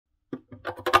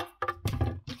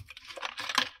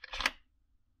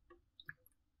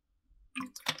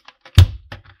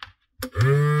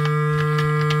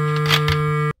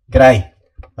G'day!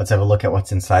 Let's have a look at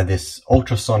what's inside this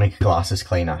ultrasonic glasses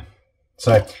cleaner.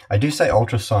 So I do say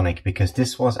ultrasonic because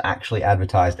this was actually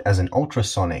advertised as an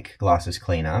ultrasonic glasses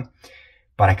cleaner,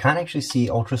 but I can't actually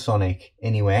see ultrasonic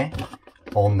anywhere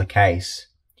on the case.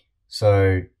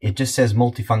 So it just says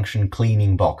multifunction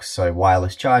cleaning box. So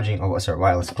wireless charging, or sorry,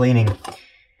 wireless cleaning.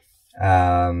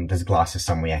 There's glasses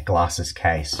somewhere, glasses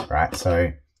case, right?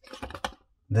 So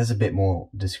there's a bit more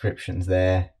descriptions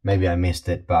there. Maybe I missed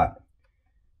it, but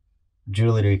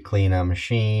jewellery cleaner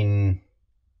machine,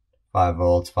 5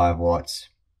 volts, 5 watts.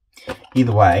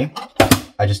 Either way,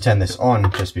 I just turned this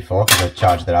on just before because I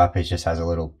charged it up. It just has a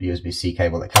little USB-C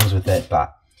cable that comes with it,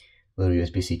 but a little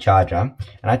USB-C charger.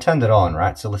 And I turned it on,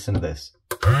 right? So listen to this.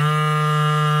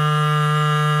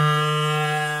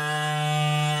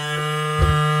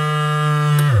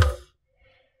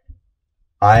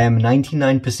 I am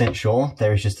 99% sure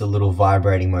there is just a little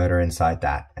vibrating motor inside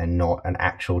that and not an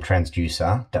actual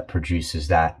transducer that produces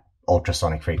that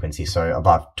ultrasonic frequency, so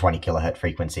above 20 kilohertz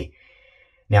frequency.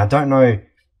 Now, I don't know,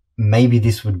 maybe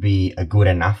this would be a good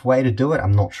enough way to do it.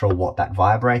 I'm not sure what that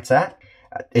vibrates at.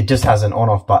 It just has an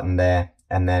on-off button there,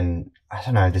 and then, I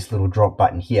don't know, this little drop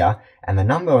button here, and the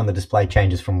number on the display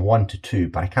changes from 1 to 2,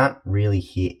 but I can't really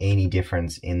hear any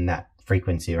difference in that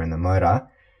frequency or in the motor.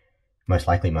 Most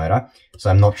likely motor, so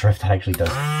I'm not sure if that actually does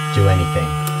do anything.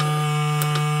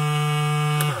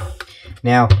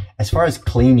 Now, as far as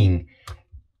cleaning,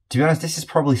 to be honest, this is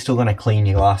probably still going to clean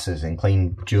your glasses and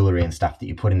clean jewellery and stuff that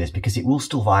you put in this, because it will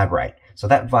still vibrate. So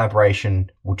that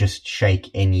vibration will just shake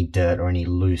any dirt or any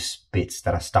loose bits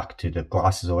that are stuck to the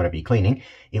glasses or whatever you're cleaning.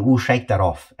 It will shake that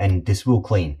off, and this will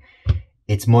clean.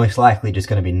 It's most likely just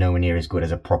going to be nowhere near as good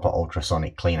as a proper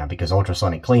ultrasonic cleaner, because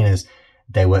ultrasonic cleaners,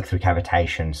 they work through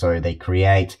cavitation, so they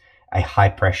create a high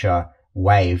pressure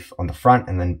wave on the front,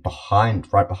 and then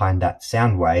right behind that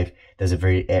sound wave, there's a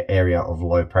very area of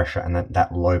low pressure, and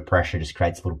that low pressure just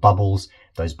creates little bubbles.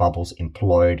 Those bubbles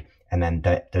implode, and then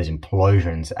those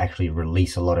implosions actually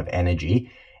release a lot of energy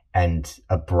and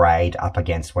abrade up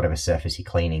against whatever surface you're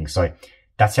cleaning. So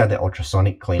that's how the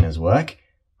ultrasonic cleaners work.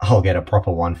 I'll get a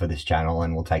proper one for this channel,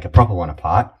 and we'll take a proper one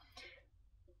apart.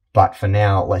 But for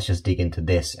now, let's just dig into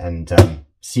this and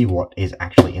see what is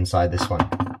actually inside this one.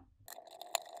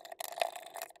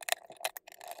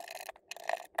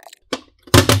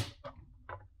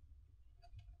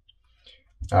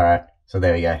 Alright, so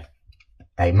there we go.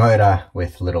 A motor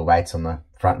with little weights on the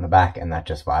front and the back, and that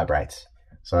just vibrates.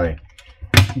 So,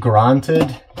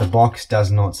 granted, the box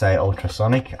does not say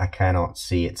ultrasonic. I cannot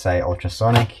see it say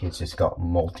ultrasonic. It's just got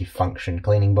multifunction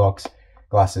cleaning box,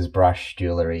 glasses, brush,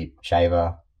 jewellery,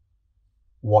 shaver,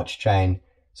 watch chain.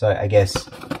 So I guess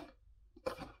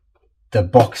the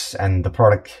box and the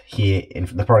product here,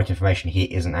 the product information here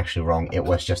isn't actually wrong. It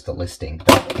was just the listing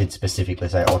that did specifically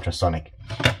say ultrasonic,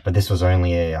 but this was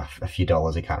only a few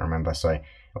dollars. I can't remember, so I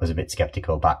was a bit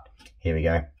skeptical, but here we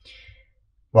go.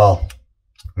 Well,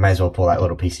 I may as well pull that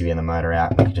little PCB and the motor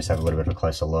out. We can just have a little bit of a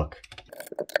closer look.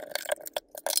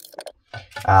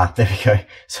 Ah, there we go.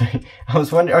 So I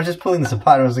was just pulling this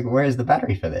apart, and I was like, where is the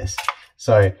battery for this?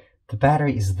 So the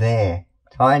battery is there,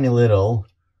 tiny little,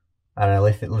 I don't know,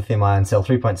 lithium ion cell,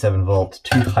 3.7 volts,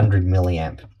 200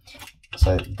 milliamp.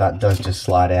 So that does just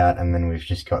slide out, and then we've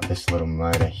just got this little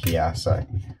motor here. So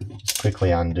just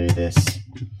quickly undo this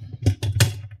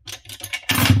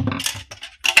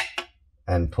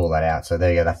and pull that out. So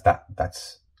there you go.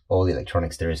 That's all the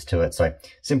electronics there is to it. So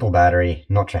simple battery.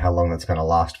 Not sure how long that's going to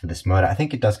last for this motor. I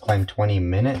think it does claim 20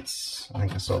 minutes. I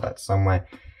think I saw that somewhere.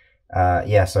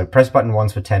 Yeah, so press button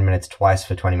once for 10 minutes, twice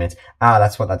for 20 minutes. Ah,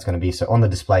 that's what that's going to be. So on the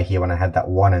display here, when I had that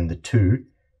 1 and the 2,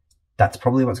 that's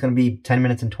probably what's going to be 10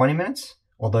 minutes and 20 minutes.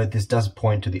 Although this does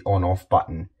point to the on-off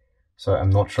button. So I'm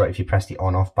not sure if you press the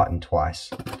on-off button twice.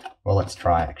 Well, let's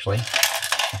try actually.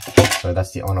 So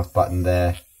that's the on-off button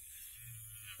there.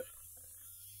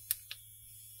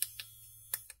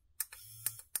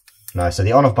 No, so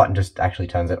the on-off button just actually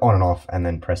turns it on and off, and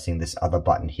then pressing this other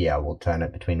button here will turn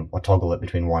it between, or toggle it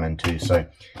between 1 and 2. So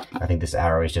I think this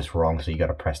arrow is just wrong, so you got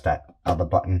to press that other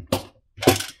button.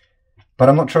 But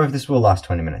I'm not sure if this will last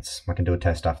 20 minutes. I can do a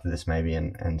test after this maybe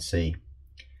and see.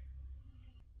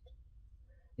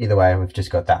 Either way, we've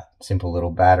just got that simple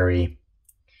little battery,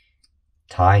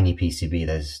 tiny PCB.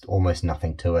 There's almost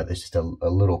nothing to it. There's just a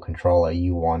little controller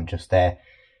U1 just there.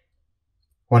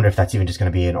 Wonder if that's even just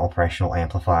going to be an operational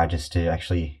amplifier just to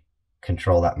actually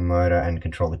control that motor and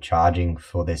control the charging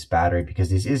for this battery, because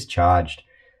this is charged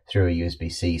through a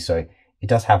USB-C, so it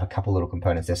does have a couple little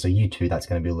components there. So U2, that's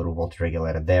going to be a little voltage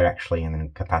regulator there actually, and then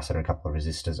a capacitor and a couple of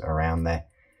resistors around there.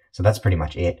 So that's pretty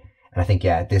much it. And I think,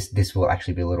 yeah, this will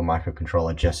actually be a little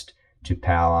microcontroller just to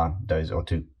power those, or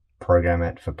to program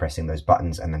it for pressing those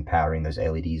buttons and then powering those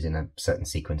LEDs in a certain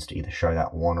sequence to either show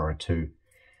that 1 or a 2.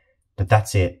 But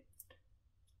that's it.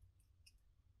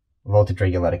 Voltage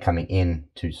regulator coming in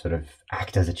to sort of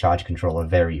act as a charge controller,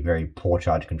 very, very poor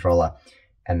charge controller.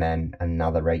 And then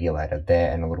another regulator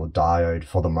there and a little diode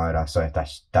for the motor. So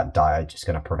that diode just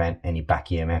going to prevent any back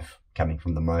EMF coming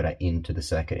from the motor into the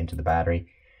circuit, into the battery,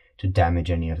 to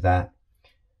damage any of that.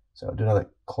 So I'll do another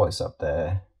close up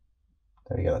there.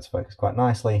 There we go, that's focused quite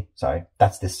nicely. So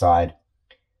that's this side.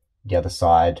 The other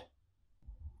side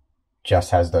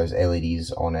just has those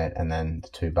LEDs on it and then the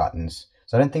 2 buttons.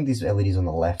 So I don't think these LEDs on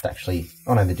the left actually,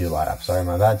 oh no, they do light up, sorry,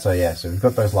 my bad. So yeah, so we've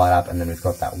got those light up and then we've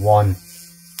got that 1.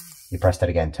 You press that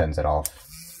again, turns it off.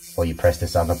 Or you press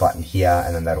this other button here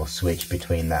and then that'll switch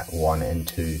between that 1 and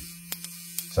 2.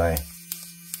 So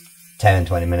 10 and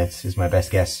 20 minutes is my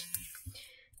best guess.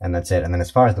 And that's it. And then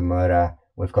as far as the motor,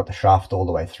 we've got the shaft all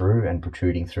the way through and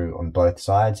protruding through on both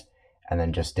sides, and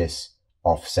then just this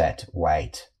offset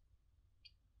weight.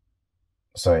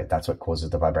 So that's what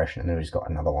causes the vibration. And then we've just got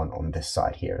another one on this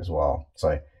side here as well.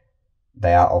 So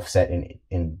they are offset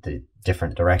in the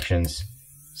different directions.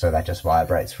 So that just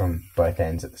vibrates from both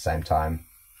ends at the same time.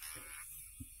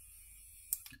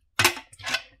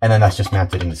 And then that's just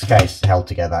mounted in this case, held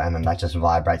together, and then that just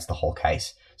vibrates the whole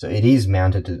case. So it is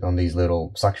mounted on these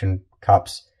little suction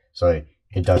cups. So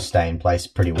it does stay in place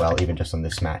pretty well, even just on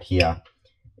this mat here.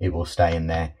 It will stay in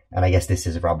there. And I guess this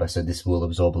is rubber, so this will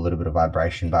absorb a little bit of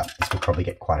vibration, but this will probably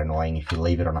get quite annoying if you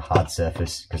leave it on a hard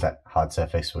surface, because that hard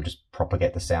surface will just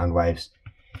propagate the sound waves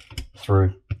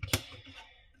through.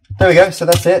 There we go, so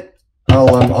that's it.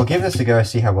 I'll give this a go,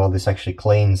 see how well this actually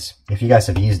cleans. If you guys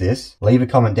have used this, leave a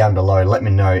comment down below. Let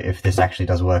me know if this actually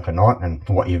does work or not, and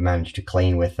what you've managed to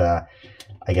clean with, I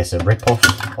guess, a rip-off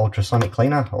ultrasonic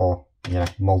cleaner, or, you know,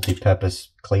 multi-purpose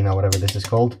cleaner, whatever this is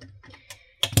called.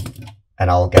 And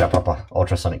I'll get a proper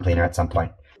ultrasonic cleaner at some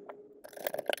point.